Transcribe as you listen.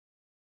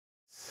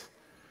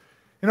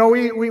You know,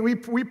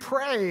 we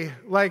pray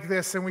like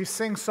this and we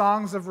sing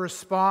songs of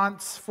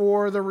response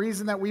for the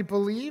reason that we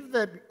believe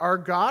that our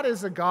God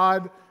is a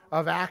God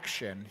of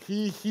action.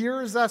 He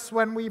hears us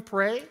when we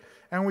pray,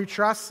 and we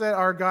trust that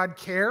our God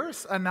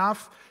cares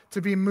enough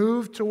to be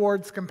moved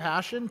towards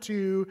compassion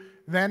to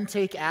then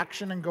take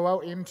action and go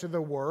out into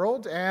the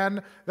world.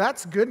 And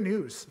that's good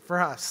news for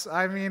us.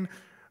 I mean,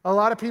 a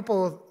lot of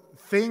people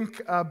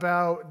think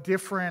about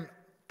different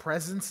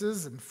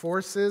presences and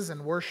forces and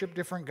worship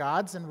different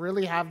gods and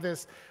really have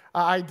this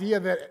idea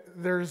that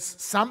there's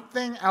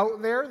something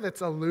out there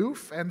that's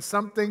aloof and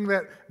something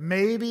that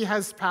maybe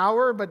has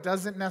power but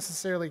doesn't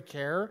necessarily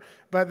care.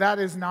 But that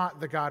is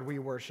not the God we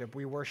worship.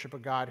 We worship a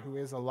God who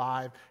is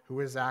alive, who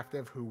is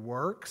active, who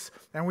works.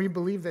 And we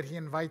believe that he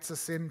invites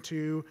us in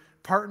to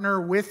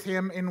partner with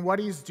him in what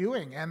he's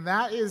doing. And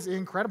that is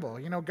incredible.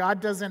 You know, God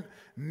doesn't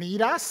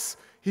need us.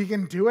 He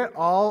can do it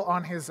all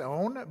on his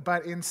own,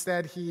 but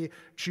instead he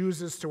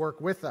chooses to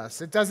work with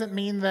us. It doesn't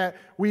mean that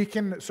we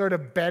can sort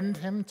of bend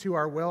him to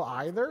our will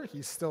either.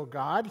 He's still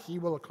God. He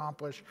will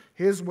accomplish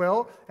his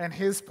will and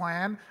his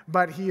plan,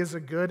 but he is a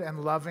good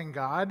and loving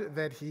God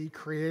that he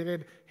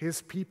created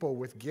his people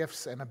with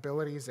gifts and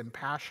abilities and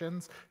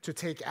passions to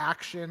take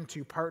action,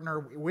 to partner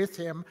with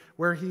him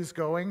where he's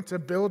going, to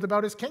build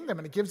about his kingdom.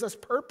 And it gives us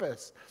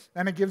purpose,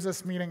 and it gives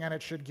us meaning, and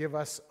it should give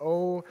us,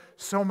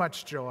 so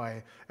much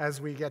joy as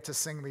we get to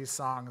sing these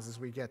songs, as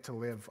we get to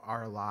live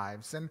our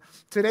lives. And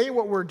today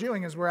what we're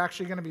doing is we're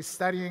actually going to be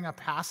studying a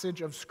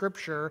passage of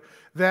Scripture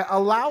that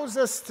allows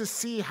us to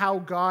see how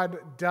God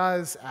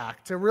does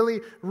act, to really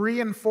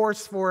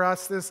reinforce for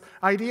us this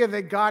idea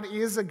that God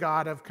is a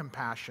God of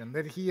compassion,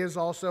 that he is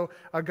also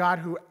a God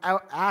who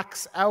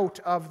acts out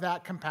of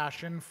that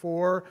compassion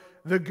for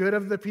the good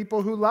of the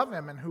people who love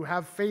him and who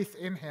have faith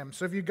in him.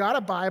 So if you got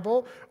a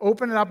Bible,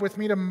 open it up with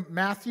me to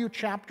Matthew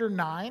chapter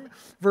 9,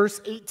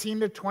 verse 18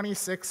 to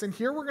 26. And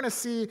here we're going to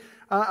see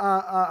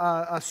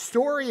a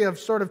story of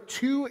sort of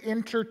two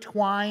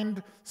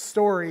intertwined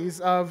stories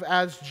of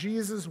as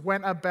Jesus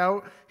went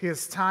about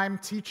his time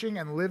teaching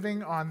and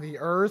living on the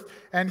earth.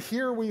 And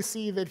here we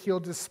see that he'll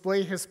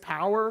display his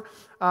power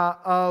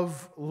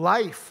of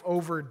life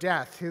over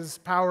death, his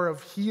power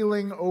of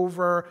healing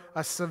over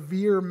a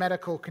severe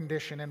medical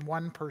condition in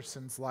one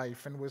person's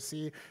life. And we'll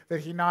see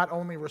that he not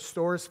only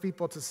restores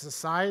people to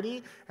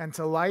society and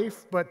to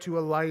life, but to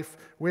a life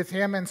with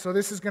him. And so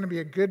this is going to be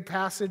a good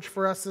passage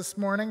for us this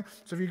morning.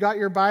 So if you got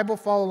your Bible,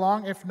 follow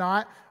along. If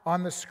not,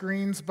 on the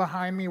screens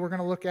behind me, we're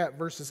going to look at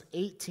verses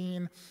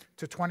 18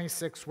 to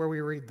 26 where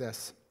we read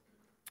this.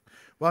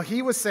 While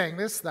he was saying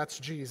this, that's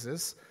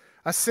Jesus,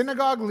 a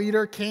synagogue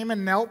leader came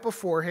and knelt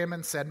before him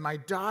and said, "My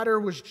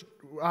daughter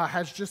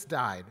has just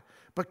died,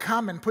 but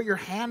come and put your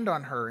hand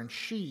on her and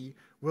she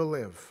will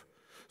live."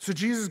 So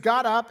Jesus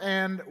got up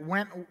and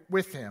went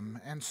with him,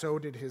 and so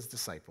did his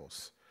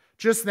disciples.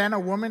 Just then, a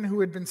woman who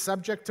had been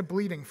subject to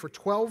bleeding for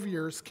 12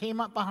 years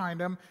came up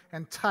behind him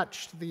and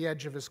touched the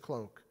edge of his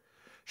cloak.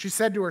 She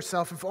said to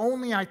herself, "If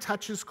only I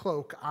touch his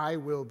cloak, I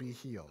will be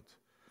healed."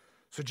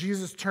 So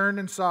Jesus turned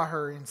and saw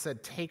her and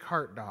said, "Take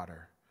heart,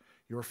 daughter.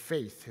 Your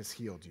faith has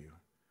healed you."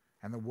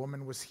 And the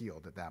woman was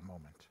healed at that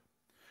moment.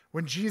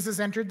 When Jesus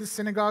entered the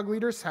synagogue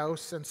leader's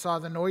house and saw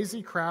the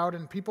noisy crowd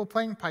and people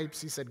playing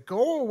pipes, he said,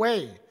 "Go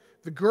away.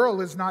 The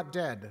girl is not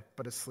dead,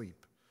 but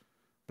asleep."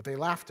 But they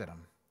laughed at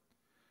him.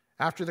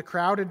 After the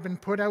crowd had been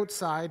put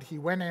outside, he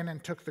went in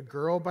and took the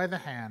girl by the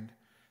hand,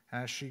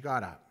 and as she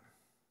got up,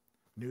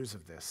 news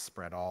of this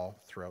spread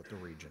all throughout the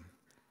region.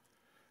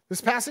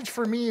 This passage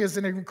for me is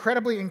an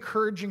incredibly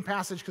encouraging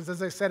passage because,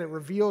 as I said, it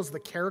reveals the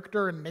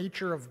character and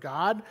nature of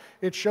God.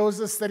 It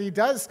shows us that he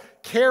does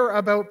care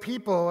about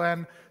people,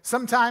 and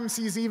sometimes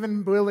he's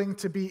even willing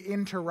to be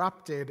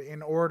interrupted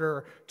in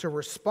order to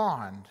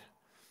respond.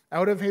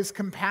 Out of his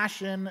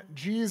compassion,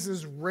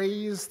 Jesus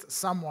raised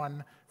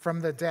someone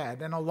from the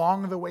dead, and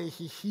along the way,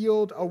 he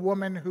healed a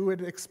woman who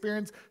had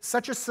experienced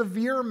such a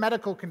severe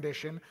medical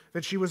condition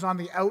that she was on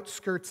the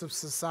outskirts of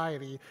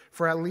society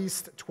for at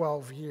least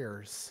 12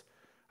 years.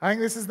 I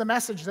think this is the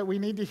message that we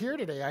need to hear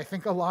today. I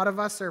think a lot of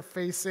us are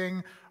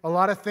facing a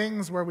lot of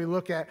things where we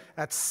look at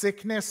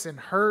sickness and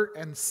hurt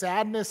and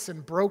sadness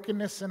and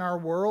brokenness in our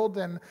world,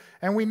 and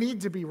we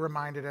need to be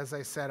reminded, as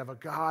I said, of a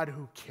God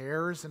who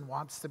cares and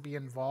wants to be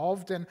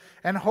involved.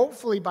 And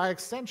hopefully, by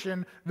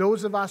extension,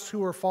 those of us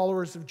who are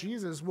followers of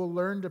Jesus will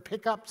learn to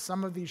pick up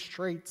some of these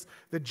traits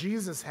that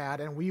Jesus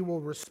had, and we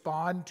will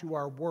respond to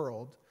our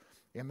world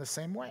in the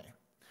same way.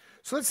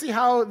 So let's see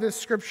how this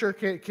scripture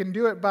can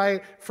do it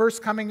by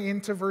first coming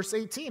into verse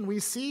 18. We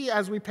see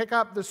as we pick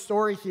up the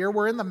story here,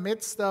 we're in the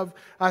midst of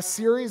a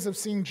series of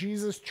seeing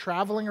Jesus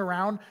traveling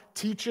around,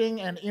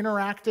 teaching and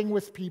interacting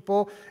with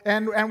people.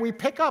 And we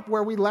pick up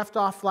where we left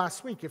off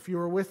last week. If you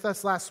were with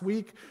us last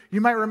week, you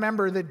might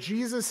remember that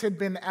Jesus had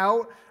been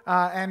out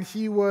and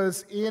he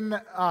was in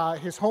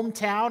his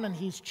hometown, and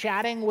he's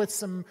chatting with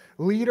some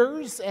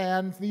leaders,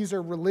 and these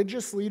are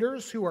religious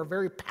leaders who are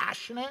very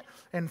passionate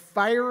and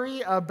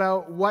fiery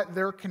about what what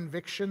their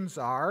convictions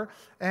are.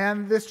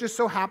 And this just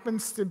so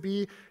happens to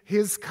be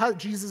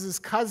Jesus'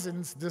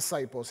 cousin's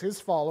disciples, his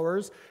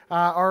followers,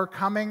 are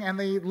coming and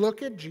they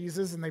look at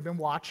Jesus and they've been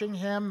watching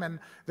him and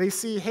they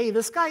see, hey,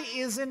 this guy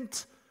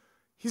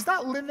he's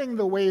not living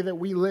the way that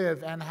we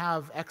live and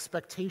have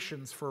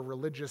expectations for a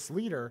religious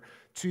leader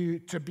to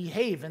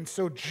behave. And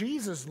so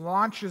Jesus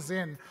launches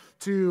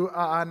into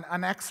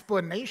an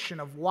explanation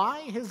of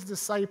why his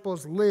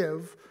disciples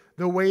live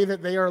the way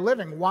that they are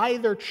living, why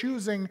they're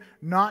choosing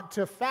not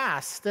to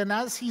fast. And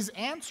as he's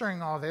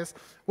answering all this,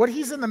 what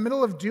he's in the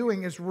middle of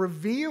doing is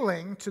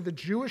revealing to the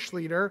Jewish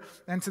leader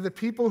and to the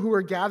people who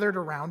are gathered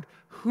around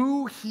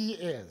who he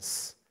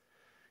is.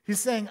 He's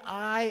saying,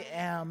 I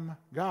am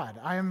God.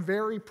 I am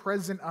very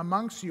present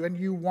amongst you, and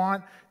you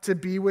want to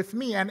be with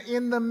me. And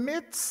in the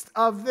midst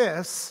of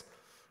this,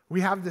 we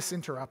have this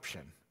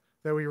interruption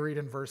that we read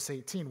in verse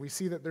 18. We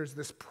see that there's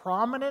this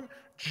prominent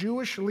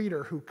Jewish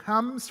leader who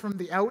comes from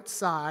the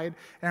outside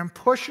and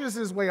pushes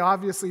his way,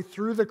 obviously,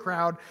 through the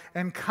crowd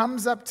and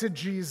comes up to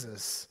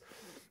Jesus.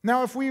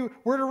 Now, if we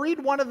were to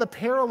read one of the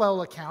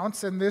parallel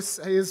accounts, and this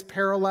is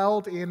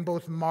paralleled in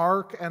both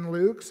Mark and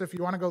Luke, so if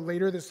you want to go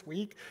later this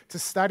week to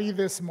study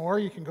this more,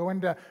 you can go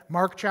into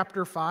Mark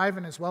chapter 5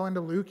 and as well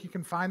into Luke. You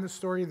can find the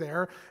story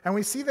there. And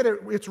we see that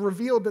it's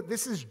revealed that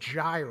this is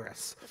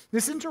Jairus.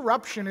 This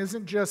interruption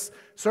isn't just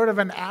sort of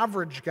an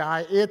average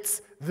guy,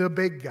 it's the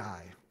big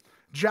guy.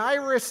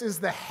 Jairus is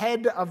the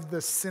head of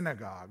the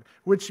synagogue,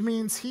 which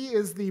means he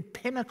is the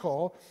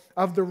pinnacle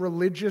of the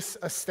religious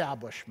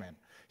establishment.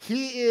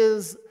 He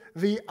is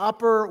the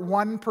upper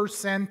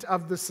 1%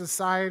 of the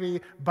society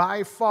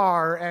by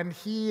far, and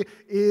he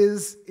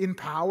is in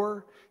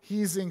power.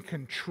 He's in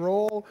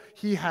control.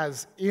 He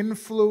has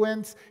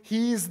influence.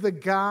 He's the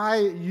guy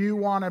you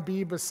want to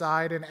be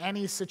beside in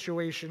any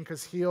situation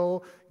because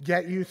he'll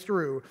get you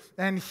through.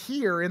 And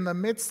here, in the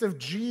midst of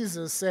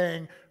Jesus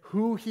saying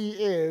who he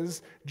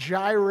is,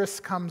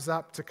 Jairus comes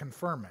up to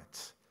confirm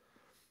it.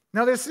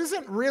 Now, this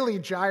isn't really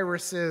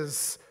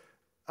Jairus's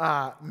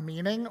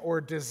meaning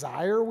or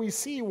desire. We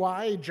see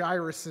why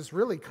Jairus is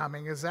really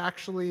coming is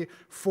actually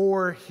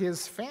for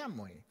his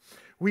family.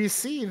 We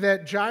see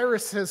that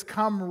Jairus has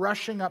come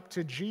rushing up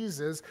to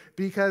Jesus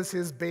because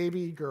his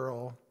baby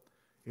girl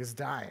is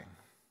dying.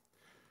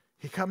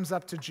 He comes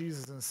up to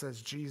Jesus and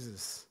says,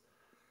 Jesus,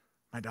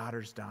 my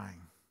daughter's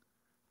dying.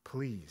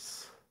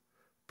 Please,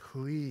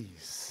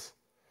 please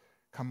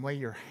come lay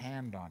your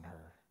hand on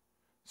her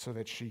so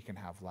that she can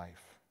have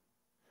life.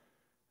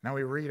 Now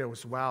we read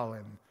as well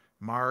in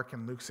Mark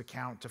and Luke's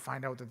account to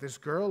find out that this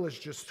girl is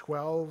just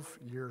 12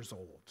 years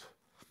old.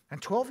 And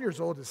 12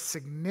 years old is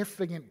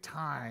significant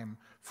time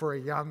for a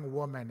young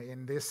woman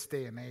in this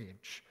day and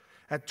age.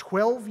 At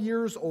 12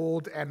 years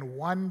old and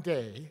 1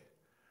 day,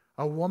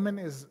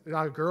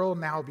 a girl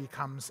now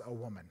becomes a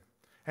woman.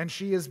 And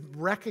she is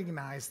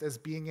recognized as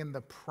being in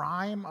the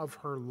prime of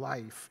her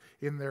life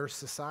in their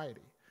society.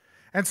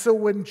 And so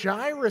when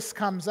Jairus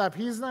comes up,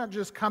 he's not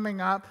just coming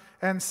up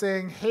and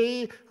saying,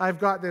 hey, I've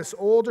got this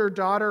older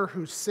daughter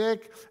who's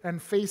sick and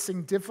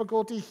facing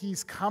difficulty.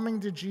 He's coming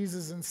to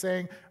Jesus and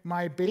saying,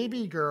 my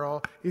baby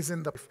girl is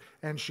in the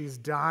and she's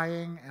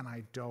dying and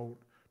I don't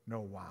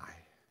know why.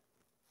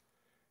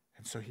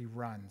 And so he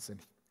runs and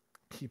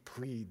he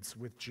pleads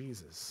with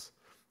Jesus.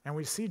 And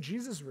we see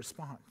Jesus'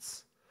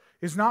 response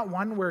is not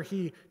one where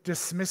he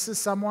dismisses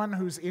someone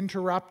who's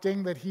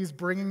interrupting, that he's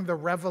bringing the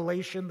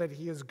revelation that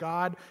he is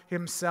God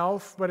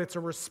himself, but it's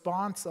a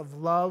response of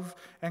love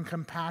and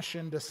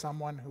compassion to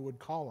someone who would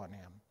call on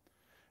him.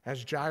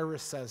 As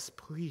Jairus says,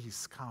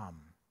 please come,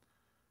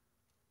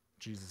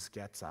 Jesus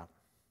gets up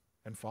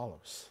and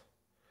follows.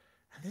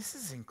 And this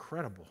is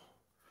incredible.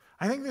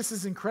 I think this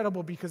is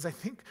incredible because I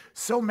think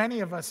so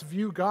many of us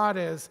view God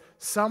as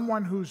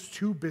someone who's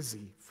too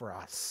busy for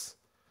us.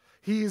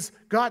 He's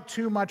got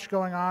too much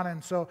going on,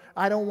 and so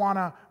I don't want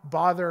to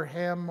bother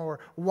him, or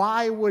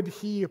why would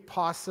he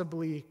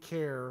possibly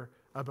care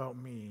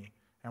about me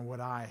and what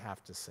I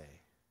have to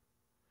say?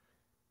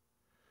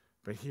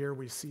 But here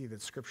we see that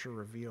Scripture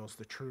reveals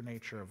the true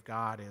nature of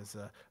God is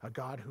a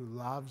God who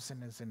loves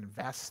and is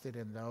invested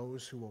in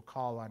those who will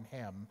call on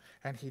him,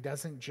 and he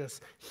doesn't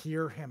just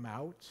hear him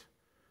out,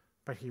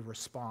 but he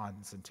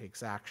responds and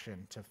takes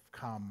action to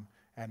come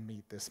and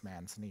meet this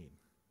man's need.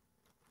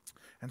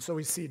 And so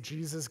we see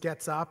Jesus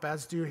gets up,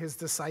 as do his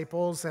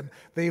disciples, and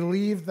they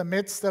leave the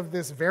midst of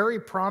this very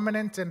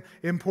prominent and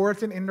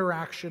important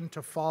interaction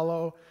to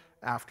follow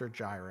after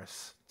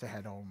Jairus to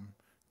head home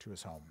to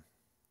his home.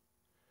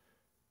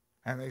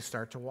 And they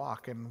start to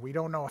walk, and we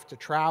don't know if to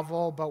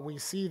travel, but we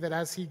see that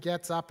as he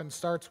gets up and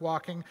starts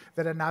walking,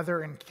 that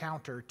another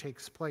encounter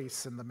takes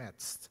place in the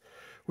midst.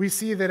 We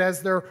see that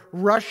as they're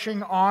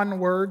rushing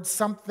onward,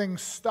 something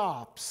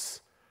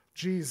stops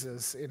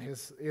Jesus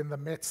in the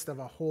midst of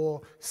a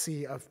whole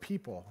sea of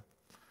people.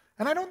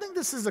 And I don't think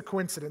this is a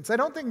coincidence. I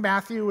don't think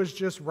Matthew was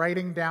just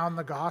writing down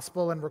the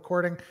gospel and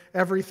recording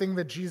everything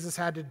that Jesus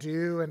had to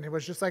do, and it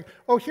was just like,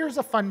 oh, here's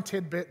a fun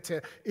tidbit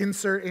to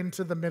insert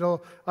into the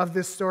middle of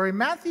this story.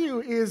 Matthew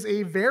is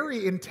a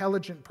very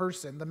intelligent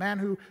person. The man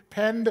who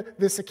penned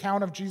this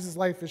account of Jesus'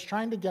 life is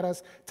trying to get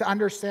us to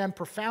understand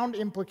profound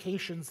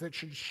implications that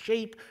should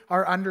shape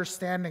our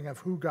understanding of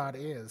who God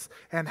is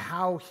and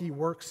how he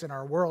works in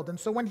our world. And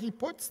so when he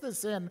puts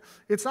this in,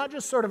 it's not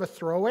just sort of a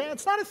throwaway.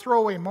 It's not a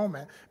throwaway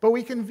moment, but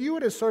we can view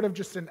it as sort of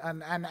just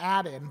an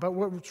add-in. But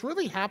what's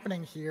really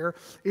happening here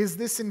is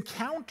this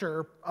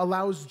encounter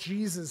allows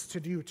Jesus to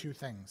do two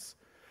things.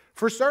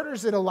 For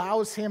starters, it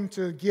allows him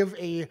to give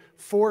a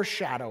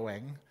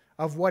foreshadowing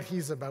of what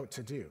he's about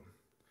to do.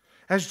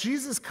 As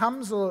Jesus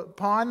comes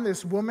upon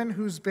this woman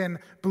who's been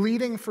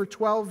bleeding for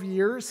 12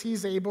 years,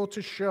 he's able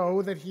to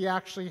show that he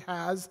actually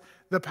has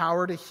the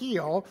power to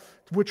heal,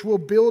 which will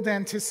build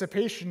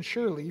anticipation,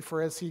 surely,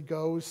 for as he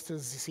goes to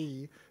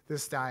see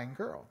this dying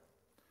girl.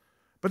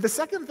 But the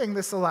second thing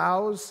this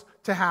allows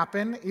to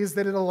happen is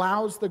that it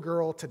allows the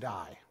girl to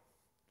die.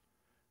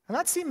 And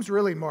that seems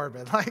really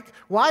morbid. Like,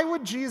 why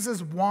would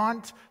Jesus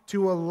want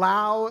to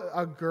allow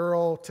a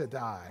girl to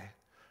die?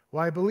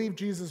 Well, I believe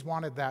Jesus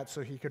wanted that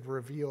so he could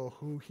reveal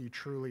who he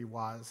truly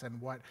was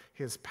and what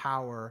his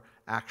power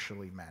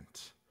actually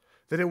meant.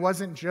 That it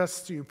wasn't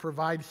just to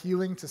provide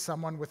healing to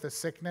someone with a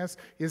sickness,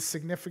 as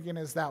significant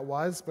as that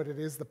was, but it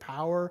is the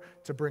power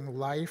to bring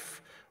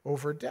life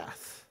over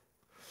death.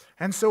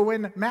 And so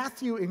when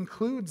Matthew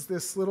includes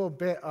this little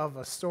bit of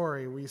a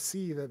story, we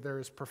see that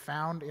there's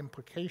profound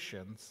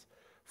implications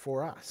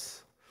for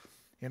us.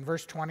 In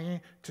verse 20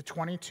 to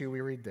 22,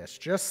 we read this.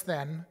 Just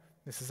then,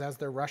 this is as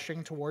they're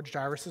rushing towards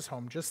Jairus'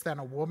 home, just then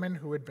a woman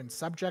who had been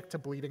subject to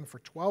bleeding for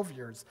 12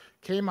 years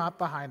came up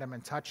behind him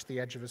and touched the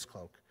edge of his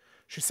cloak.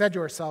 She said to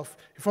herself,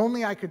 if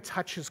only I could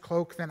touch his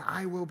cloak, then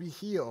I will be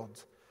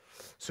healed.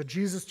 So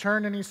Jesus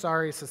turned and he saw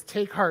her. He says,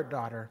 take heart,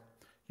 daughter,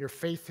 your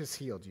faith has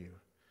healed you.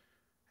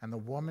 And the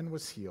woman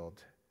was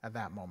healed at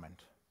that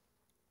moment.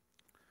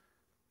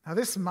 Now,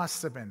 this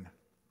must have been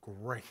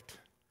great.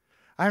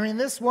 I mean,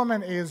 this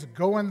woman is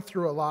going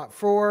through a lot.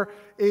 For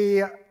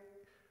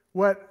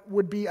what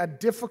would be a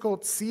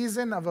difficult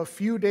season of a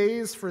few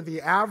days for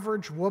the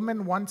average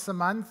woman once a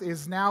month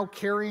is now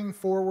carrying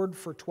forward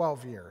for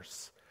 12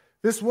 years.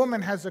 This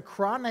woman has a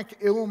chronic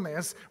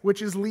illness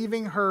which is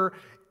leaving her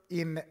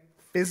in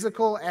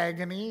physical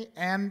agony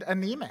and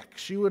anemic.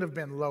 She would have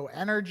been low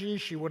energy.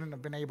 She wouldn't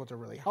have been able to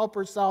really help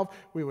herself.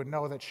 We would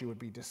know that she would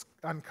be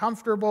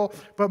uncomfortable.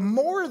 But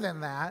more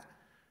than that,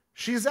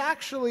 she's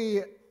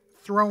actually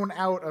thrown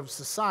out of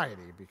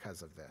society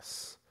because of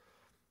this.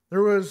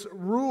 There was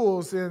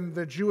rules in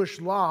the Jewish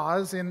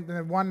laws, in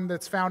the one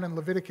that's found in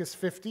Leviticus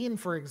 15,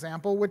 for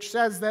example, which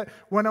says that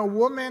when a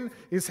woman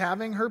is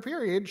having her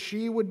period,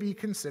 she would be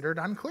considered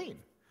unclean.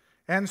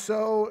 And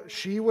so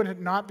she would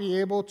not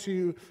be able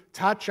to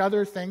touch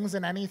other things,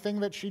 and anything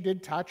that she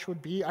did touch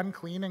would be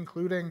unclean,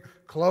 including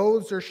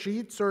clothes or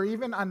sheets or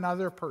even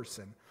another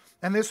person.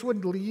 And this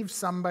would leave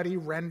somebody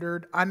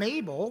rendered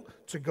unable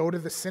to go to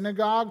the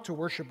synagogue, to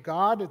worship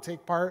God, to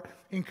take part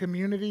in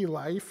community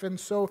life. And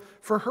so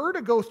for her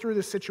to go through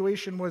this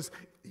situation was,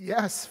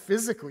 yes,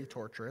 physically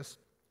torturous,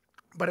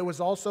 but it was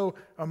also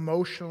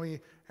emotionally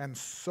and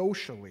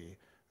socially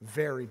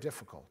very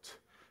difficult.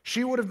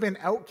 She would have been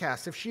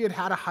outcast. If she had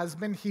had a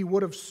husband, he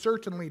would have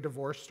certainly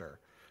divorced her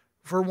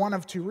for one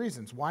of two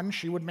reasons. One,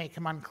 she would make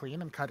him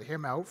unclean and cut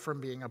him out from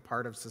being a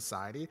part of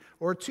society.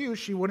 Or two,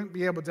 she wouldn't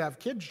be able to have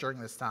kids during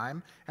this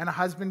time, and a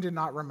husband did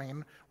not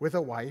remain with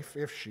a wife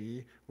if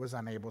she was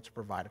unable to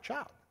provide a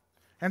child.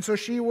 And so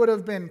she would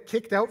have been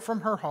kicked out from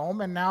her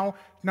home, and now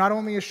not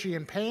only is she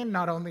in pain,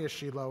 not only is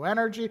she low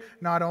energy,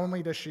 not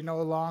only does she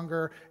no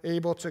longer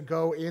able to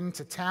go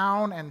into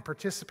town and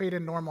participate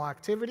in normal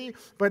activity,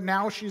 but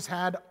now she's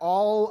had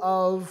all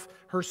of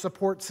her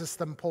support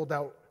system pulled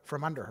out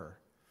from under her.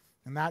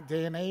 In that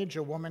day and age,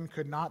 a woman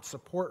could not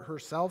support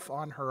herself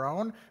on her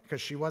own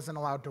because she wasn't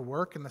allowed to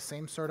work in the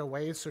same sort of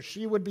ways. So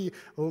she would be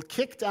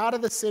kicked out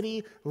of the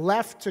city,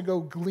 left to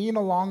go glean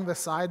along the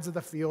sides of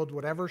the field,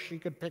 whatever she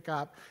could pick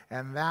up,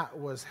 and that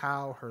was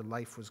how her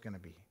life was going to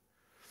be.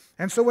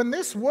 And so when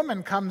this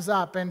woman comes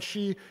up, and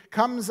she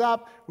comes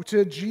up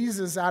to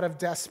Jesus out of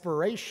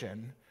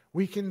desperation,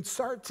 we can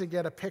start to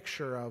get a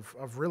picture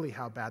of really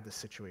how bad the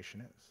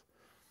situation is.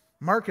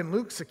 Mark and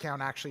Luke's account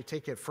actually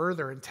take it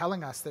further in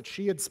telling us that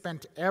she had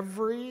spent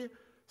every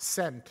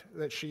cent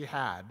that she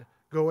had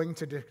going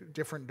to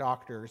different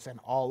doctors, and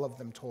all of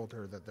them told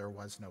her that there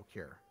was no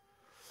cure.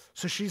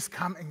 So she's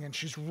coming and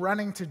she's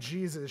running to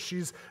Jesus.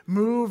 She's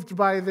moved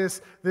by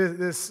this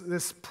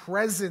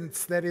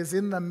presence that is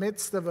in the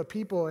midst of a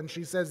people, and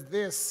she says,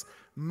 "This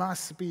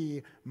must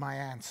be my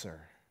answer."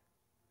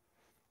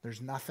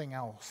 There's nothing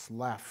else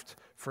left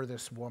for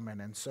this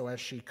woman. And so as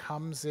she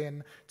comes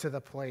in to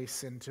the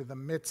place, into the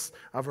midst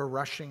of a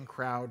rushing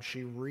crowd,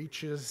 she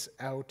reaches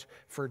out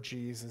for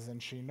Jesus,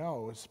 and she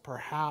knows,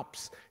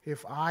 perhaps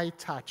if I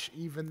touch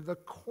even the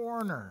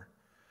corner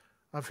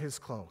of his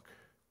cloak,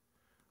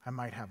 I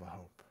might have a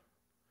hope.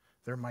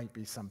 there might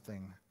be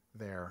something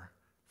there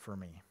for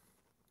me.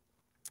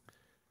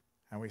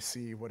 And we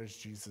see, what does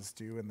Jesus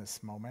do in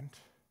this moment?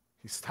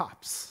 He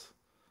stops.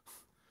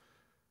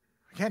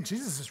 Again,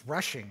 Jesus is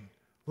rushing.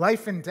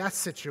 Life and death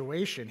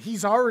situation.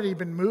 He's already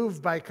been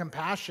moved by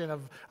compassion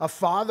of a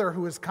father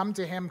who has come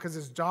to him because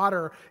his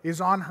daughter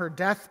is on her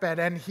deathbed,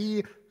 and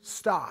he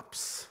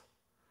stops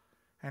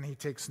and he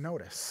takes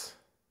notice.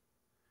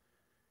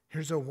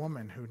 Here's a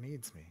woman who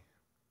needs me.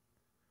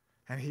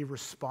 And he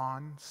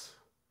responds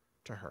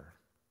to her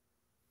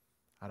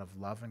out of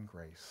love and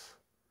grace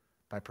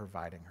by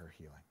providing her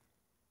healing.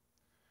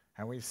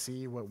 And we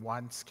see what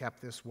once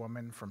kept this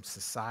woman from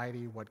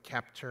society, what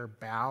kept her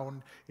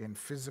bound in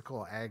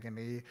physical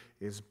agony,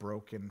 is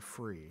broken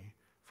free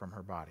from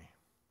her body.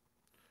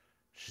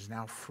 She's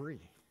now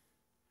free.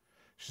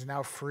 She's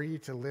now free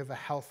to live a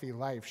healthy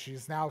life.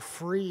 She's now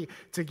free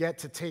to get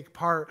to take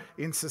part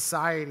in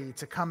society,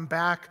 to come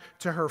back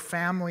to her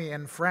family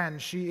and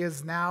friends. She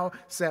is now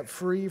set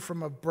free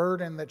from a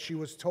burden that she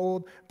was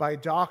told by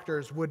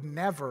doctors would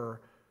never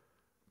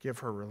give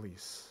her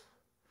release.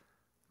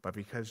 But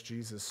because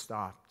Jesus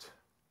stopped,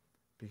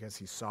 because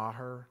he saw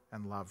her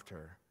and loved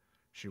her,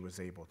 she was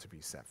able to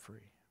be set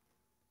free.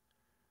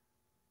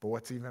 But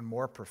what's even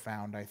more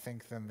profound, I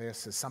think, than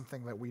this is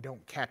something that we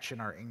don't catch in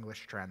our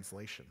English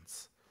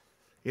translations.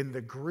 In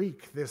the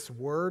Greek, this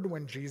word,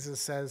 when Jesus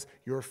says,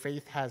 "Your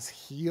faith has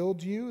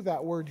healed you,"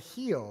 that word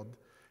healed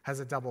has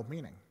a double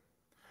meaning.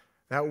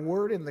 That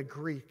word in the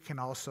Greek can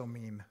also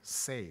mean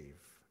save.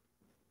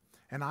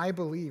 And I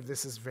believe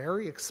this is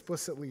very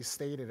explicitly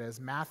stated as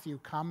Matthew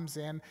comes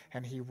in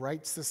and he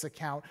writes this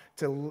account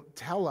to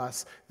tell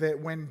us that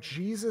when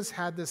Jesus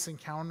had this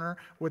encounter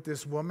with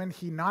this woman,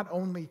 he not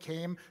only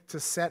came to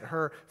set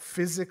her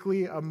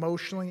physically,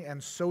 emotionally,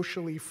 and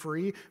socially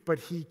free, but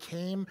he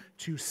came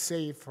to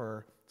save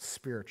her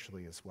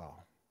spiritually as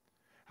well.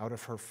 Out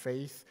of her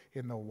faith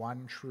in the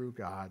one true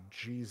God,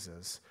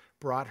 Jesus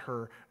brought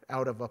her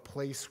out of a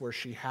place where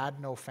she had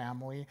no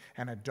family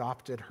and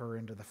adopted her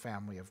into the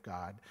family of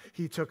God.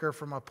 He took her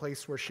from a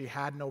place where she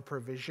had no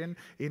provision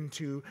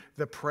into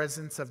the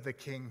presence of the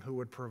King who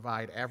would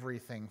provide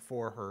everything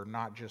for her,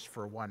 not just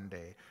for one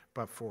day,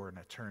 but for an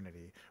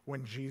eternity.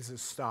 When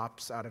Jesus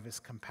stops out of his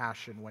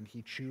compassion, when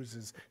he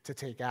chooses to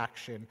take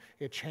action,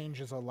 it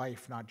changes a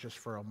life not just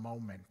for a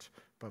moment,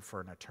 but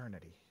for an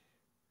eternity.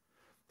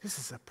 This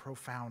is a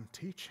profound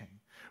teaching.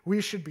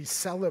 We should be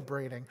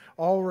celebrating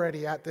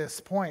already at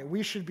this point.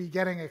 We should be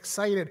getting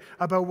excited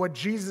about what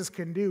Jesus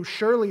can do.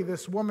 Surely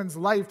this woman's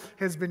life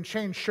has been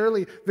changed.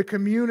 Surely the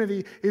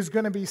community is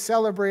going to be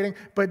celebrating,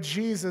 but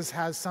Jesus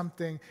has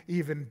something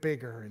even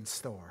bigger in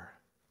store.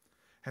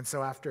 And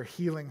so after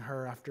healing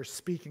her, after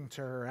speaking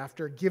to her,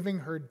 after giving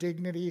her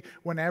dignity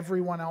when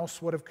everyone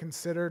else would have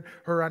considered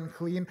her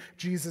unclean,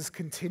 Jesus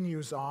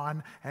continues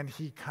on and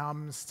he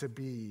comes to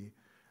be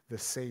the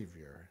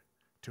Savior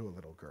to a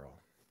little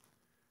girl.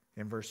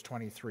 In verse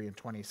 23 and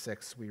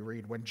 26, we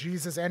read, "When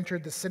Jesus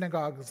entered the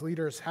synagogue's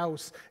leader's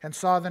house and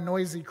saw the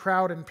noisy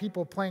crowd and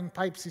people playing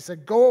pipes, he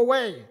said, 'Go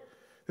away!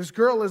 This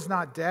girl is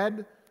not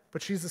dead,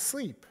 but she's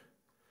asleep.'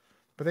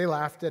 But they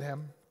laughed at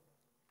him.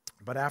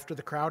 But after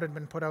the crowd had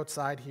been put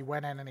outside, he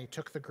went in and he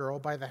took the girl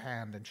by the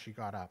hand and she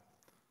got up.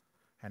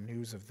 And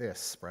news of this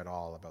spread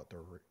all about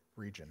the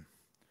region."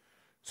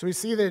 So we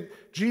see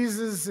that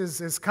Jesus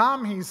is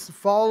come. He's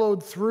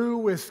followed through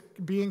with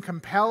being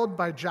compelled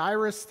by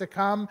Jairus to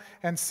come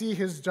and see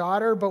his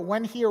daughter. But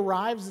when he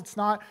arrives, it's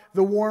not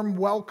the warm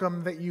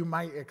welcome that you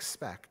might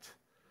expect.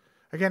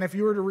 Again, if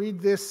you were to read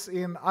this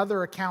in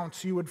other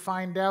accounts, you would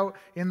find out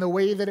in the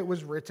way that it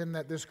was written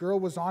that this girl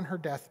was on her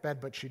deathbed,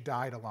 but she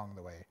died along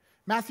the way.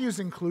 Matthew's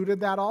included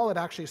that all. It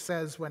actually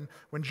says when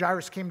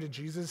Jairus came to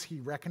Jesus,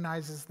 he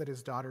recognizes that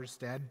his daughter's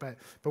dead. But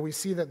we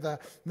see that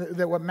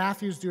what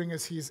Matthew's doing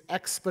is he's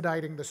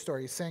expediting the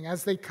story. He's saying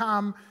as they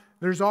come,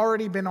 there's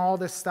already been all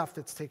this stuff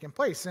that's taken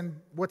place.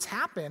 And what's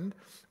happened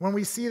when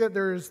we see that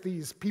there's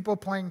these people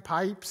playing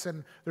pipes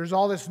and there's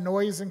all this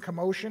noise and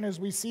commotion is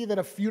we see that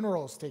a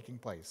funeral is taking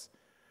place.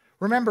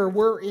 Remember,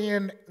 we're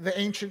in the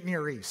ancient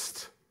Near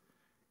East.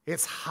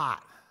 It's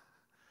hot.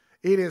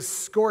 It is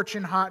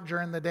scorching hot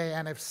during the day,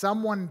 and if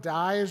someone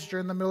dies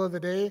during the middle of the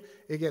day,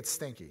 it gets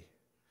stinky.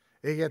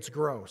 It gets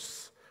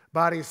gross.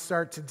 Bodies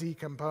start to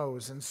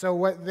decompose. And so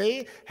what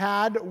they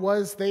had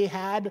was they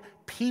had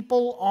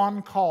people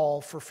on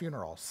call for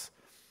funerals.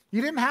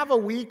 You didn't have a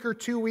week or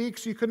 2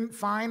 weeks. You couldn't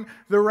find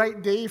the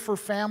right day for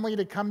family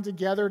to come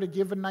together to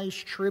give a nice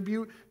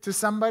tribute to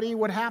somebody.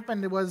 What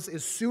happened was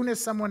as soon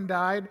as someone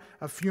died,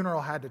 a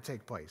funeral had to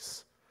take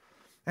place.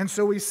 And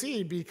so we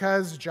see,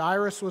 because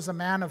Jairus was a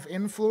man of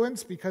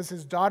influence, because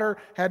his daughter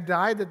had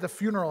died, that the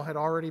funeral had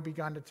already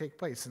begun to take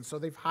place. And so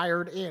they've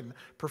hired in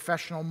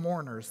professional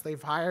mourners.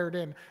 They've hired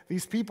in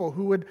these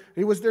people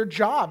it was their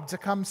job to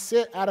come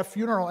sit at a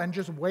funeral and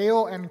just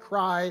wail and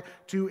cry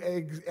to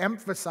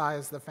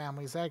emphasize the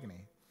family's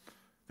agony.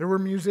 There were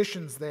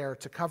musicians there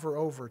to cover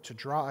over, to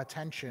draw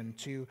attention,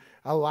 to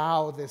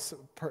allow this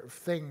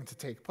thing to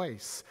take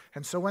place.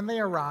 And so when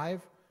they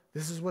arrive,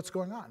 this is what's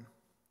going on.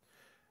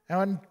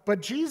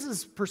 But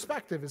Jesus'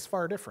 perspective is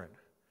far different.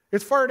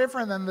 It's far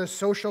different than the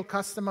social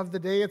custom of the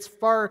day. It's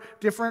far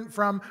different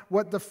from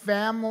what the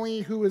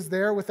family who is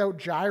there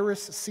without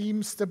Jairus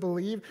seems to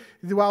believe.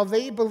 While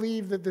they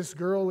believe that this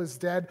girl is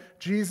dead,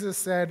 Jesus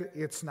said,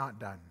 it's not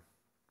done.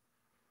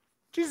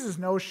 Jesus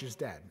knows she's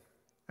dead.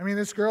 I mean,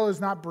 this girl is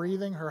not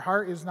breathing. Her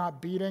heart is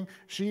not beating.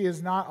 She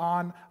is not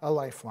on a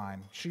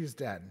lifeline. She's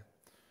dead.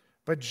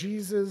 But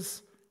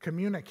Jesus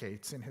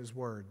communicates in his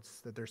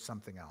words that there's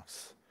something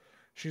else.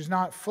 She's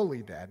not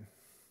fully dead.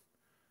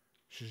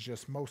 She's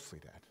just mostly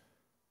dead.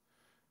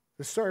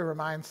 This story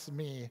reminds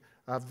me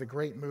of the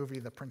great movie,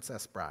 The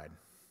Princess Bride.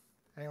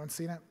 Anyone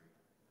seen it?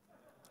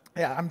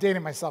 Yeah, I'm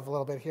dating myself a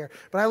little bit here.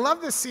 But I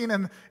love this scene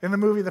in the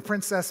movie, The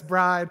Princess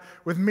Bride,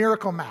 with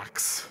Miracle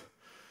Max.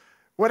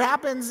 What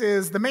happens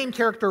is the main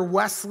character,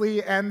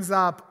 Wesley, ends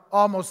up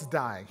almost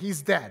dying.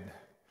 He's dead.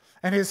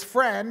 And his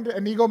friend,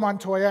 Inigo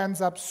Montoya,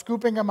 ends up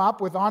scooping him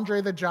up with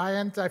Andre the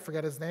Giant. I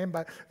forget his name,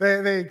 but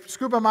they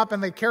scoop him up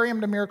and they carry him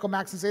to Miracle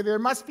Max and say, there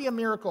must be a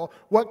miracle.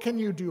 What can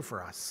you do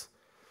for us?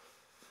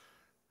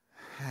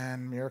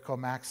 And Miracle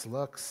Max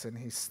looks and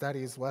he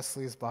studies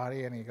Wesley's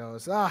body and he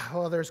goes,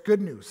 well, there's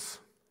good news.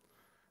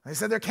 And they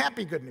said, there can't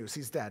be good news.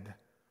 He's dead.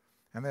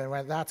 And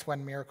then that's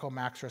when Miracle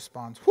Max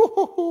responds, hoo,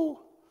 hoo, hoo.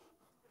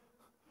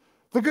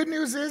 The good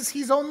news is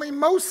he's only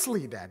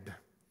mostly dead.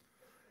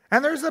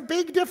 And there's a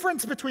big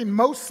difference between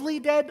mostly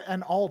dead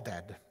and all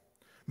dead.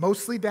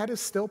 Mostly dead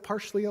is still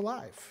partially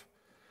alive.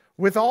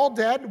 With all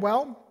dead,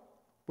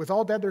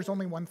 there's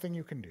only one thing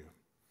you can do.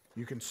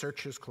 You can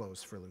search his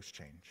clothes for loose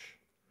change.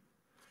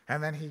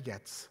 And then he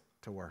gets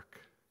to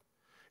work.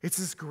 It's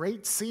this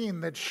great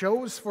scene that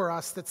shows for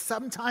us that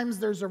sometimes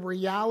there's a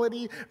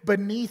reality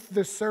beneath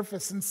the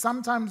surface, and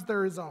sometimes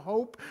there is a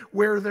hope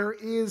where there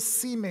is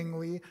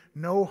seemingly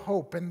no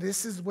hope. And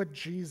this is what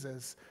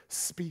Jesus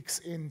speaks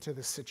into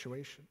the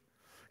situation.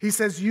 He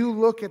says, you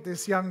look at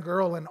this young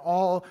girl and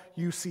all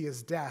you see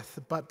is death,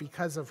 but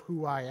because of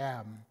who I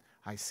am,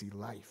 I see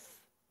life.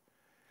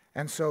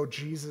 And so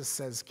Jesus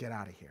says, get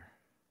out of here.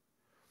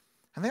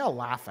 And they all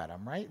laugh at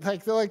him, right?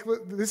 They're like,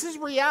 this is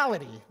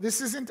reality. This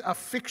isn't a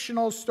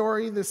fictional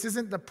story. This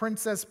isn't The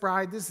Princess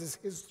Bride. This is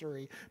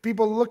history.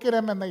 People look at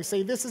him and they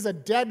say, this is a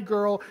dead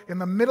girl in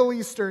the Middle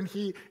Eastern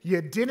heat.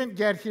 You didn't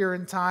get here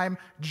in time.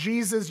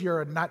 Jesus,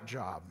 you're a nut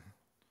job.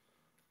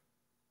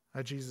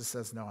 Jesus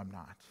says, no, I'm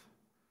not.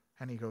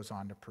 And he goes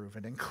on to prove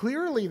it. And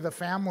clearly the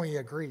family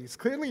agrees.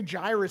 Clearly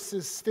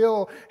Jairus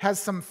still has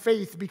some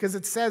faith because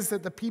it says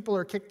that the people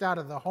are kicked out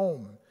of the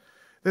home.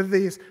 That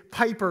these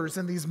pipers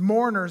and these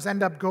mourners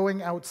end up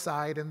going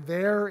outside, and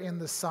there in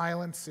the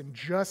silence, in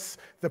just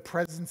the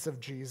presence of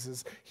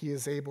Jesus, he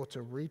is able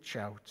to reach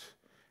out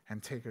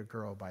and take a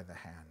girl by the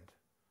hand.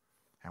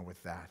 And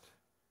with that,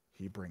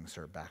 he brings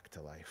her back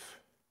to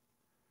life.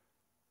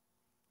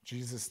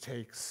 Jesus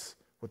takes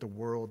what the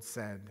world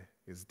said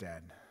is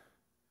dead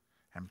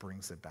and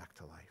brings it back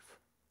to life.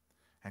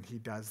 And he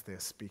does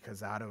this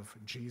because out of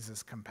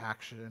Jesus'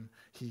 compassion,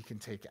 he can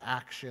take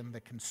action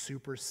that can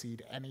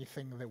supersede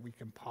anything that we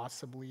can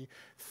possibly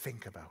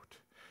think about,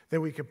 that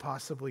we could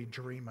possibly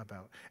dream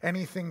about.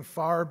 Anything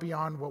far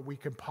beyond what we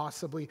could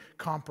possibly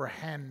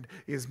comprehend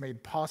is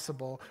made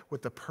possible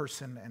with the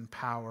person and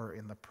power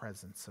in the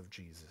presence of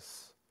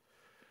Jesus.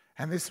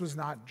 And this was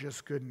not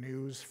just good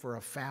news for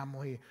a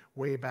family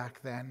way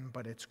back then,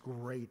 but it's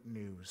great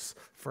news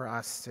for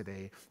us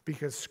today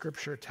because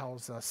Scripture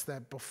tells us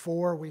that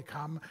before we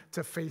come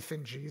to faith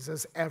in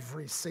Jesus,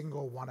 every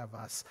single one of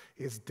us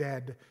is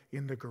dead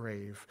in the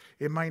grave.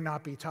 It might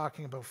not be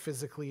talking about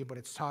physically, but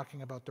it's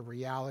talking about the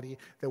reality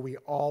that we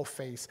all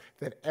face,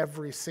 that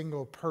every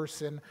single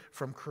person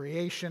from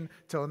creation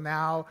till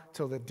now,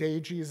 till the day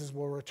Jesus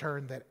will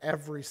return, that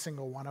every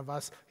single one of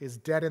us is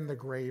dead in the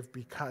grave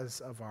because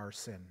of our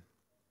sin.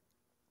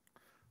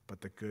 But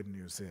the good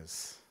news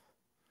is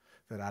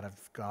that out of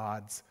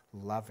God's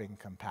loving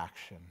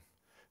compassion,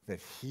 that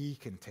he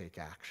can take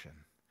action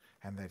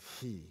and that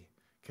he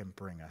can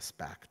bring us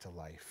back to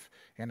life.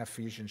 In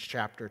Ephesians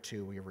chapter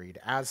 2, we read,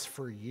 as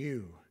for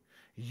you,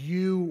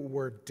 you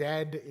were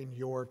dead in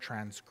your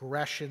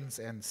transgressions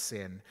and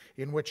sin,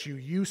 in which you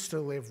used to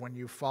live when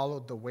you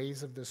followed the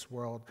ways of this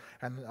world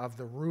and of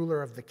the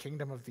ruler of the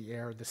kingdom of the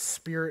air, the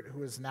spirit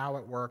who is now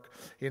at work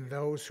in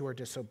those who are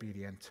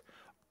disobedient.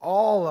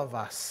 All of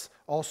us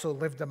also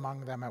lived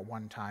among them at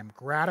one time,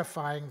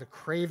 gratifying the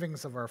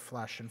cravings of our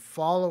flesh and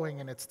following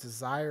in its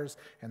desires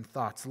and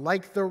thoughts.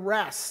 Like the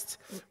rest,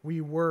 we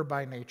were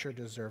by nature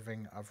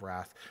deserving of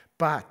wrath.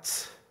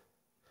 But,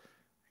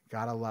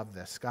 gotta love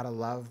this, gotta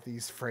love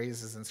these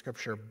phrases in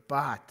Scripture,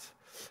 but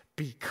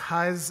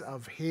because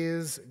of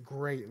his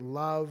great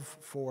love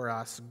for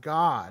us,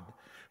 God,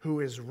 who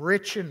is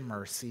rich in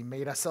mercy,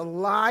 made us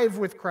alive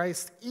with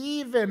Christ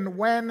even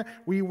when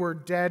we were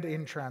dead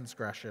in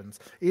transgressions.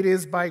 It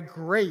is by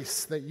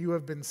grace that you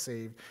have been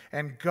saved,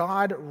 and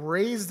God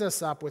raised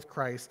us up with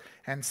Christ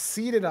and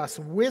seated us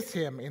with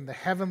him in the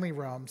heavenly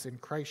realms in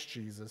Christ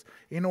Jesus,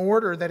 in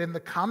order that in the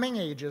coming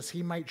ages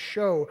he might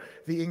show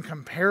the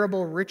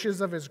incomparable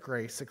riches of his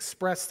grace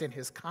expressed in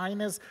his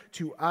kindness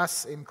to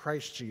us in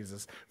Christ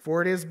Jesus.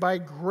 For it is by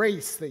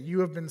grace that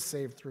you have been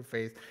saved through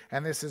faith,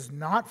 and this is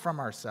not from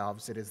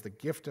ourselves, it is the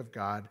gift of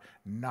God,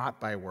 not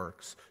by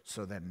works,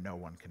 so that no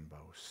one can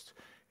boast.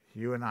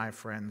 You and I,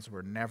 friends,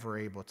 were never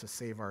able to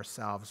save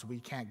ourselves. We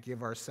can't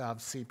give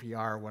ourselves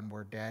CPR when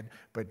we're dead,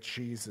 but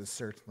Jesus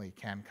certainly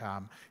can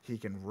come. He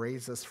can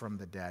raise us from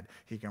the dead.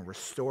 He can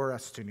restore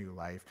us to new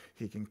life.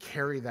 He can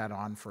carry that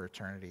on for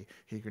eternity.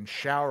 He can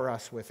shower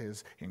us with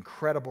his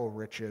incredible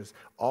riches,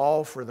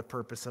 all for the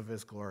purpose of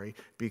his glory,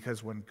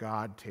 because when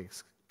God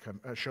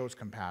shows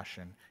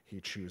compassion, he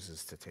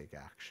chooses to take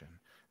action.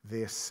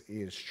 This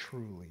is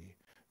truly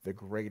the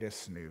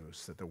greatest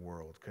news that the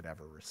world could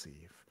ever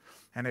receive.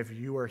 And if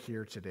you are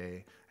here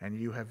today and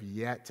you have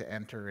yet to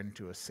enter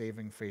into a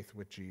saving faith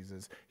with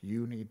Jesus,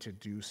 you need to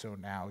do so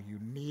now. You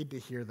need to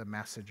hear the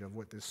message of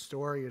what this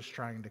story is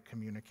trying to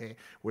communicate,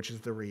 which is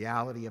the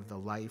reality of the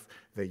life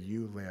that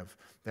you live.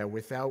 That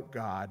without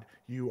God,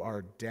 you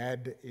are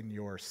dead in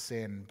your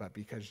sin, but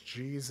because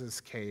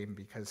Jesus came,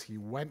 because he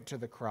went to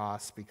the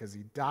cross, because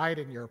he died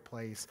in your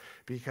place,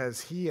 because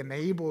he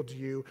enabled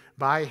you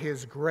by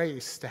his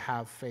grace to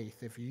have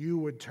faith. If you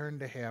would turn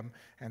to him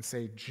and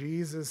say,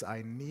 Jesus,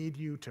 I need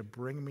you to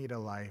bring me to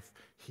life,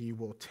 he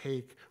will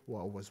take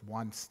what was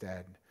once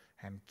dead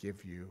and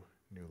give you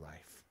new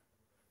life.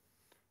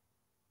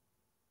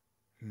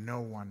 No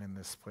one in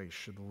this place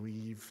should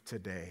leave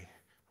today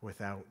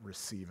without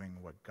receiving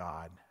what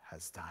God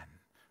has done,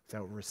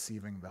 without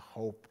receiving the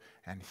hope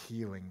and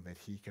healing that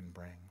he can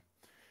bring.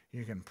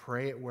 You can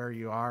pray it where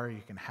you are.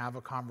 You can have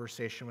a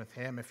conversation with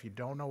him. If you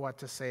don't know what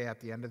to say at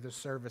the end of the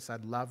service,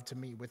 I'd love to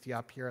meet with you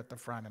up here at the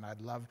front, and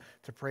I'd love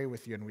to pray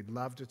with you, and we'd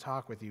love to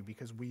talk with you,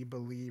 because we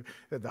believe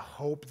that the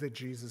hope that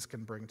Jesus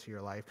can bring to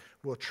your life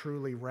will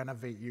truly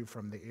renovate you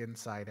from the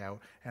inside out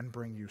and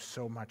bring you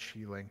so much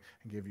healing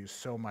and give you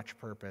so much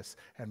purpose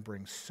and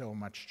bring so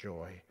much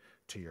joy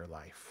to your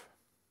life.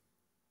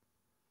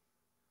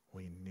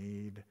 We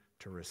need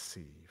to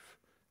receive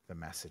the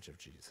message of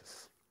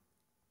Jesus.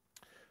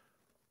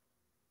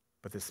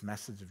 But this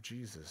message of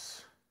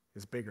Jesus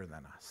is bigger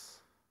than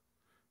us.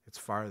 It's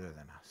farther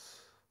than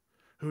us.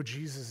 Who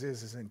Jesus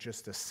is isn't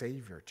just a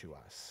savior to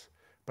us,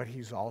 but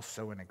he's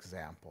also an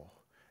example.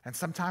 And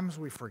sometimes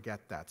we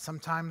forget that.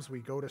 Sometimes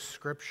we go to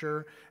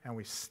Scripture and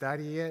we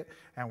study it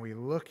and we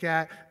look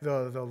at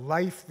the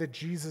life that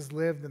Jesus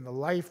lived and the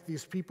life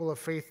these people of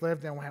faith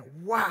lived and went,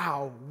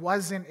 wow,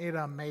 wasn't it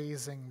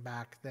amazing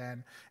back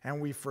then? And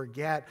we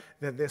forget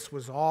that this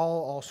was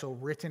all also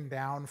written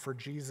down for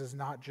Jesus,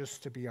 not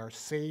just to be our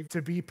Savior,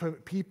 to be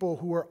people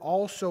who are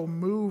also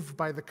moved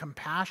by the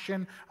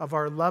compassion of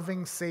our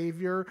loving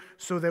Savior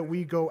so that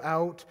we go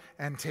out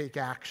and take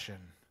action.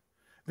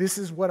 This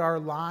is what our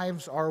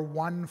lives are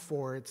won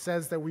for. It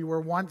says that we were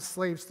once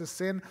slaves to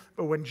sin,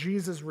 but when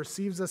Jesus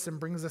receives us and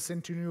brings us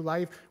into new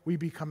life, we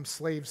become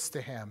slaves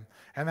to him.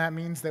 And that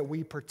means that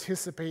we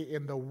participate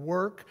in the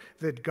work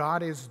that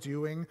God is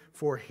doing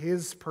for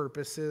his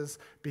purposes,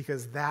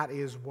 because that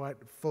is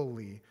what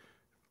fully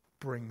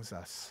brings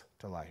us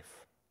to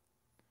life.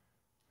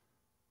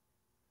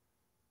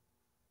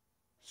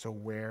 So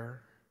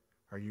where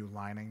are you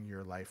lining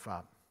your life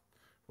up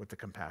with the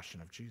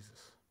compassion of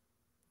Jesus?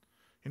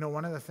 You know,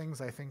 one of the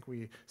things I think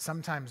we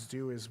sometimes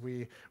do is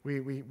we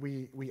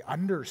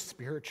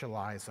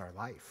under-spiritualize our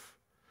life.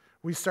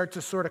 We start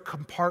to sort of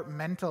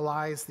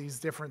compartmentalize these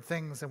different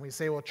things, and we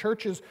say, well,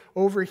 church is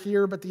over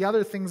here, but the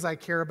other things I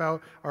care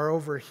about are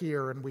over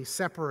here, and we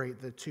separate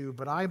the two.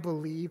 But I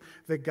believe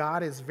that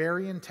God is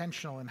very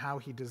intentional in how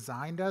he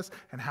designed us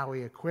and how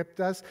he equipped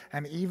us,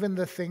 and even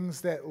the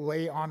things that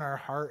lay on our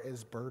heart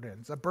as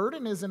burdens. A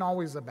burden isn't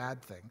always a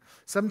bad thing.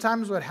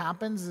 Sometimes what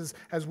happens is,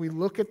 as we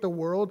look at the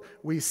world,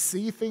 we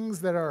see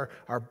things that are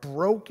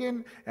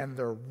broken, and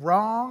they're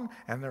wrong,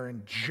 and they're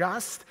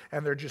unjust,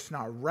 and they're just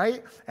not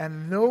right,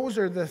 and those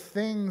are the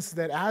things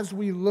that as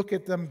we look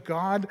at them,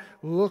 God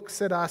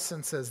looks at us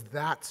and says,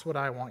 that's what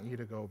I want you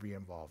to go be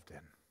involved in.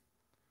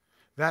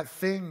 That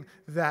thing,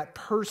 that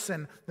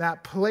person,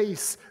 that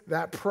place,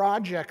 that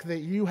project that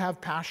you have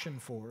passion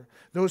for,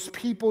 those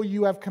people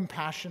you have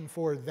compassion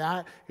for,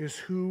 that is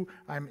who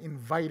I'm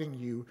inviting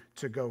you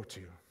to go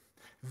to.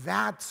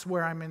 That's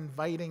where I'm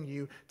inviting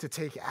you to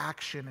take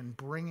action in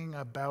bringing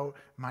about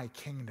my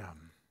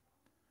kingdom.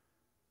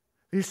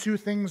 These two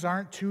things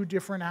aren't two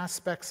different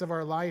aspects of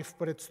our life,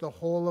 but it's the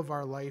whole of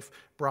our life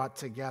brought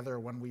together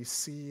when we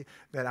see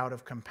that out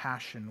of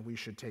compassion we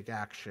should take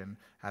action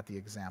at the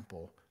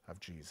example of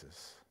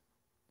Jesus.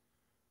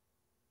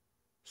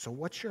 So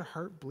what's your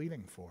heart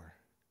bleeding for?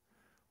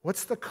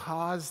 What's the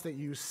cause that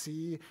you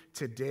see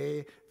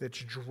today that's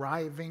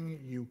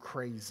driving you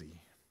crazy?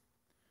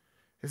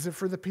 Is it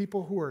for the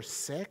people who are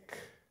sick?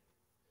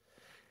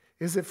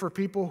 Is it for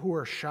people who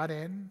are shut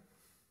in?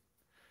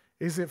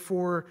 Is it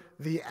for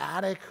the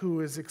addict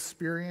who is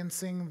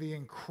experiencing the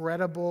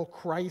incredible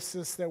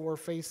crisis that we're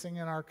facing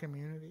in our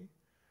community?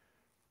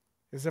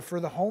 Is it for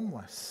the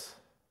homeless?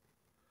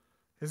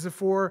 Is it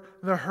for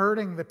the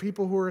hurting, the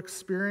people who are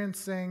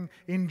experiencing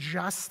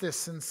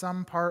injustice in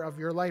some part of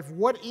your life?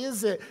 What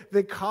is it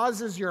that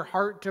causes your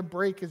heart to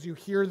break as you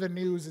hear the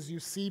news, as you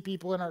see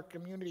people in our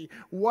community?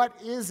 What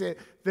is it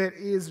that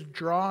is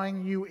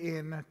drawing you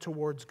in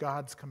towards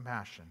God's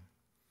compassion?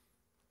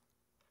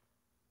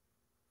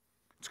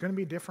 It's going to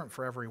be different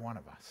for every one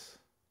of us.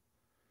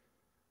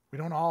 We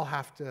don't all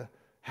have to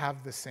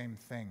have the same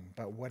thing,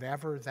 but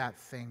whatever that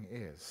thing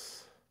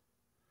is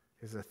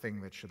a thing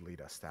that should lead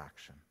us to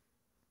action.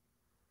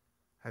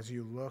 As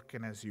you look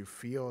and as you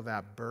feel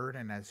that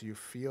burden, as you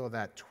feel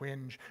that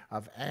twinge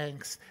of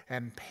angst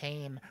and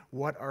pain,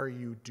 what are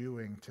you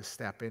doing to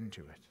step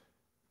into it?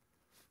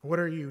 What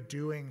are you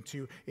doing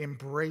to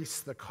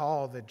embrace the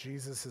call that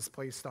Jesus has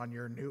placed on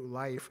your new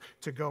life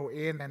to go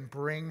in and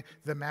bring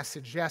the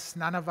message? Yes,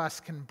 none of us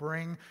can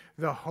bring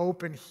the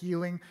hope and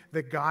healing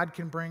that God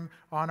can bring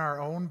on our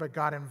own, but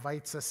God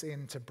invites us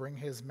in to bring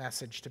his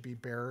message, to be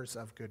bearers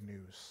of good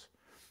news.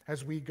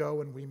 As we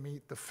go and we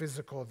meet the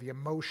physical, the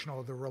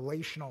emotional, the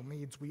relational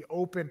needs, we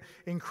open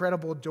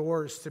incredible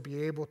doors to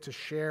be able to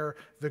share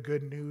the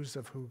good news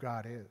of who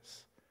God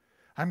is.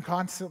 I'm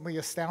constantly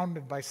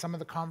astounded by some of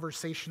the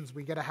conversations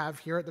we get to have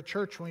here at the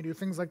church when we do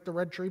things like the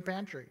Red Tree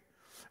Pantry.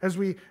 As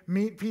we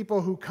meet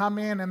people who come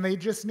in and they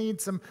just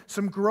need some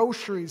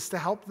groceries to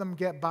help them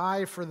get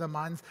by for the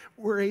month,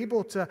 we're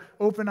able to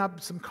open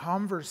up some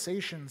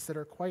conversations that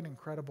are quite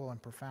incredible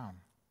and profound.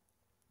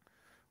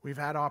 We've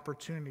had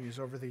opportunities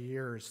over the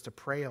years to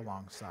pray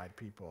alongside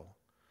people,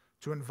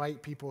 to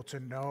invite people to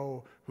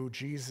know who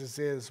Jesus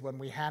is. When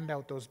we hand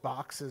out those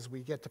boxes,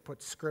 we get to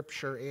put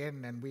scripture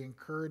in and we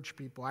encourage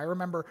people. I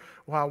remember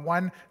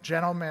one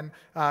gentleman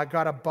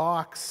got a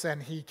box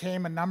and he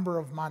came a number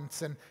of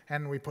months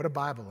and we put a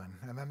Bible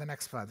in. And then the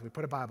next month we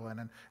put a Bible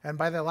in. And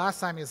by the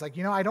last time he's like,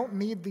 I don't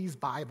need these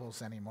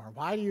Bibles anymore.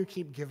 Why do you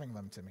keep giving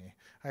them to me?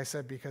 I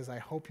said, because I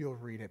hope you'll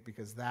read it,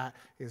 because that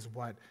is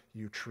what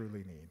you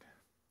truly need.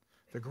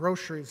 The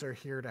groceries are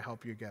here to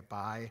help you get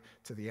by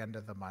to the end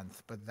of the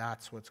month, but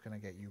that's what's going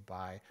to get you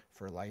by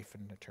for life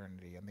and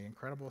eternity. And the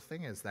incredible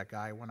thing is that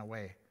guy went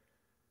away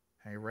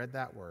and he read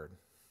that word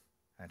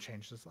and it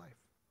changed his life.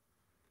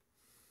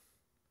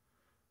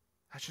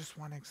 That's just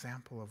one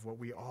example of what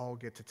we all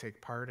get to take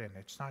part in.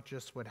 It's not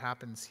just what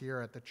happens here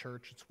at the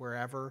church, it's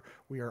wherever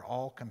we are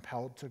all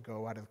compelled to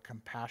go out of the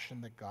compassion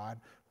that God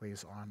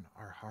lays on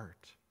our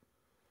heart.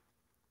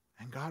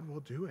 And God will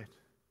do it.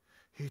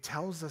 He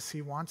tells us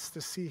he wants to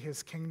see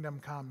his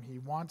kingdom come. He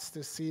wants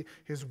to see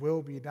his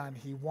will be done.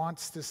 He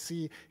wants to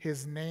see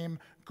his name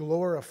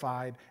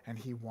glorified, and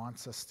he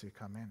wants us to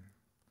come in.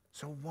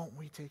 So won't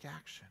we take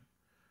action?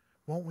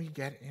 Won't we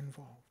get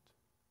involved?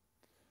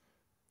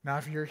 Now,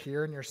 if you're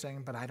here and you're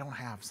saying, but I don't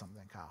have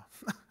something, Kyle.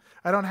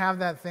 I don't have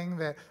that thing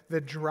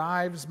that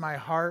drives my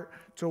heart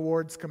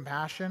towards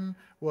compassion.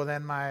 Well,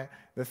 then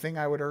the thing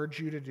I would urge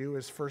you to do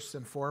is first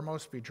and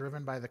foremost be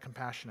driven by the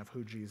compassion of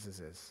who Jesus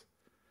is.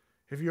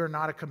 If you're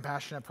not a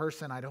compassionate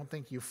person, I don't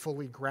think you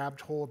fully grabbed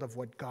hold of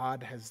what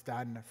God has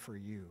done for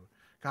you.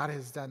 God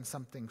has done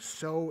something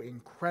so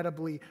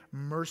incredibly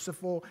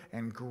merciful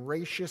and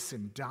gracious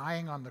in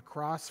dying on the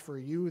cross for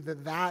you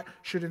that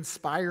should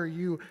inspire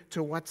you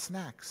to what's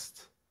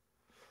next.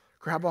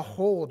 Grab a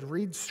hold,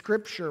 read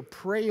scripture,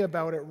 pray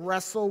about it,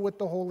 wrestle with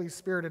the Holy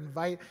Spirit,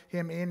 invite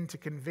him in to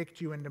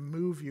convict you and to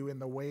move you in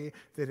the way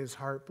that his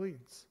heart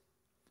bleeds.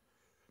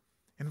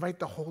 Invite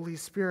the Holy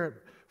Spirit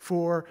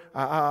for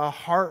a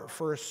heart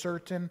for a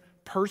certain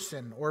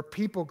person or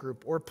people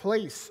group or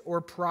place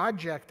or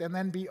project, and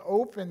then be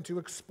open to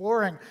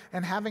exploring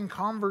and having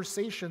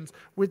conversations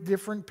with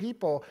different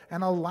people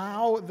and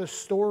allow the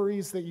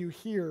stories that you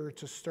hear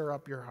to stir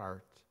up your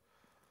heart.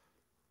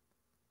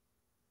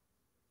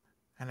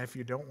 And if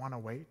you don't want to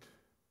wait,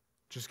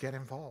 just get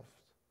involved.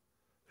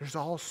 There's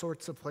all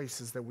sorts of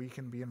places that we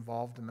can be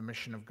involved in the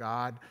mission of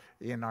God,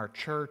 in our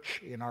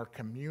church, in our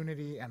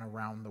community, and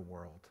around the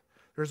world.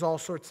 There's all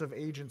sorts of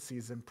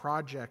agencies and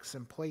projects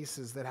and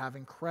places that have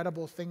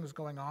incredible things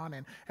going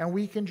on, and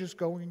we can just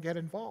go and get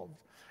involved.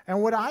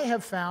 And what I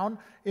have found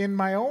in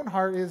my own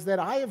heart is that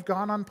I have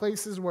gone on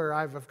places where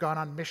I've gone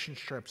on mission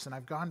trips and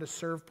I've gone to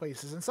serve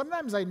places. And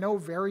sometimes I know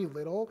very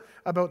little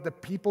about the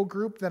people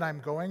group that I'm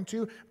going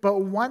to, but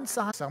once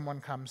someone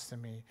comes to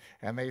me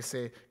and they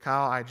say,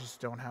 Kyle, I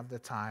just don't have the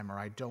time, or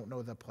I don't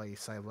know the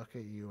place, I look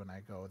at you and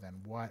I go, then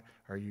what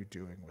are you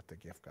doing with the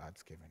gift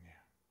God's given you?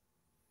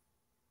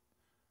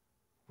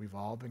 We've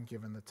all been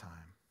given the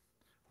time.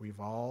 We've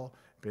all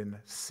been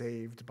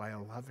saved by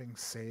a loving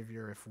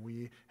Savior if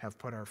we have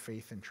put our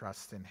faith and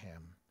trust in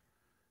him.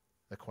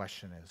 The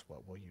question is,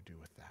 what will you do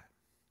with that?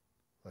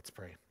 Let's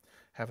pray.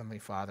 Heavenly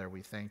Father,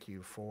 we thank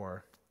you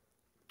for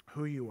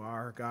who you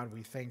are. God,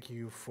 we thank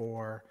you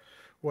for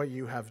what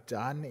you have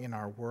done in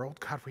our world.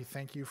 God, we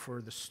thank you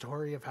for the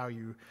story of how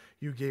you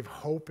gave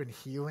hope and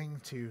healing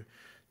to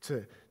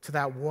to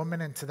that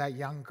woman and to that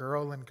young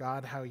girl, and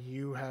God, how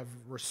you have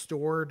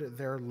restored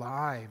their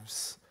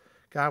lives.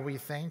 God, we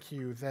thank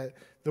you that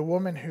the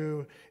woman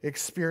who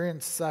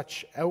experienced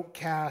such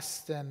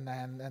outcast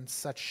and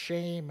such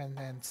shame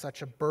and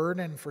such a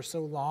burden for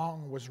so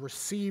long was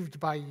received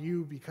by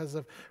you because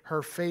of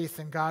her faith.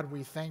 And God,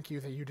 we thank you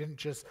that you didn't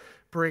just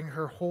bring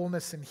her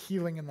wholeness and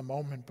healing in the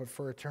moment, but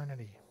for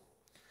eternity.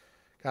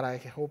 God, I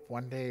hope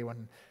one day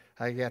when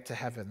I get to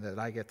heaven that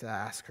I get to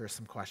ask her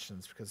some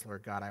questions because,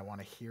 Lord God, I want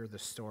to hear the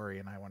story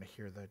and I want to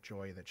hear the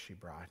joy that she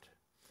brought.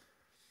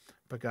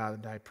 But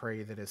God, I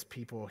pray that as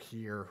people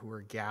here who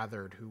are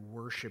gathered, who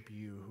worship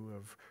you, who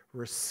have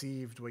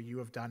received what you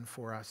have done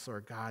for us,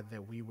 Lord God,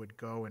 that we would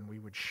go and we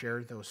would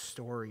share those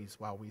stories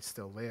while we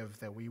still live,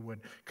 that we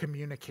would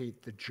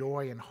communicate the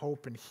joy and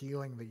hope and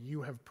healing that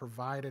you have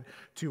provided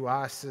to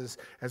us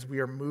as we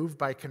are moved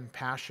by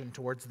compassion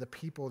towards the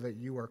people that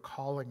you are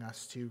calling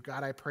us to.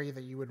 God, I pray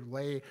that you would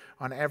lay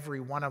on every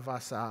one of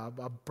us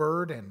a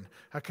burden,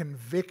 a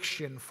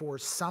conviction for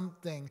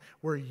something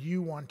where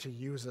you want to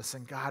use us.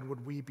 And God,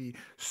 would we be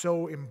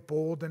so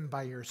emboldened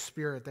by your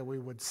Spirit that we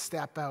would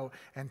step out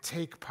and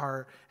take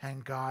part,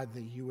 and God,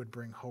 that you would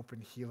bring hope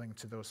and healing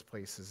to those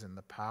places in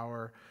the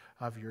power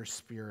of your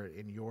Spirit,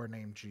 in your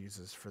name,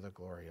 Jesus, for the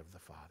glory of the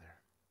Father.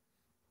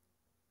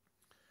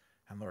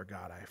 And Lord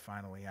God, I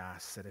finally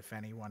ask that if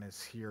anyone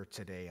is here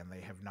today and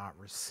they have not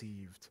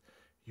received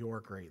your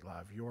great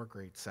love, your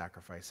great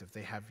sacrifice, if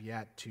they have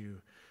yet to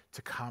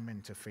come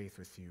into faith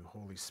with you,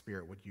 Holy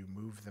Spirit, would you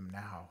move them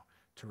now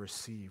to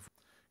receive?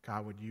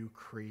 God, would you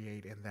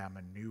create in them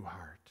a new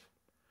heart?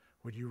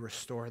 Would you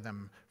restore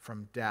them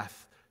from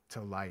death to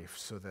life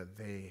so that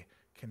they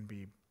can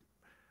be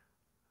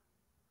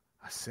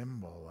a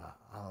symbol,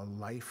 a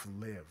life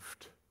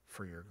lived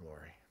for your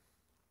glory?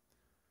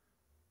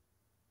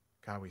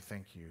 God, we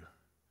thank you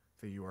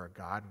that you are a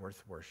God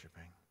worth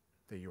worshiping,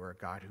 that you are a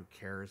God who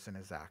cares and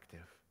is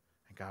active.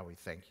 And God, we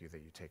thank you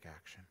that you take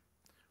action.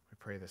 We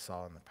pray this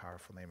all in the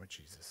powerful name of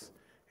Jesus.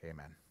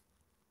 Amen.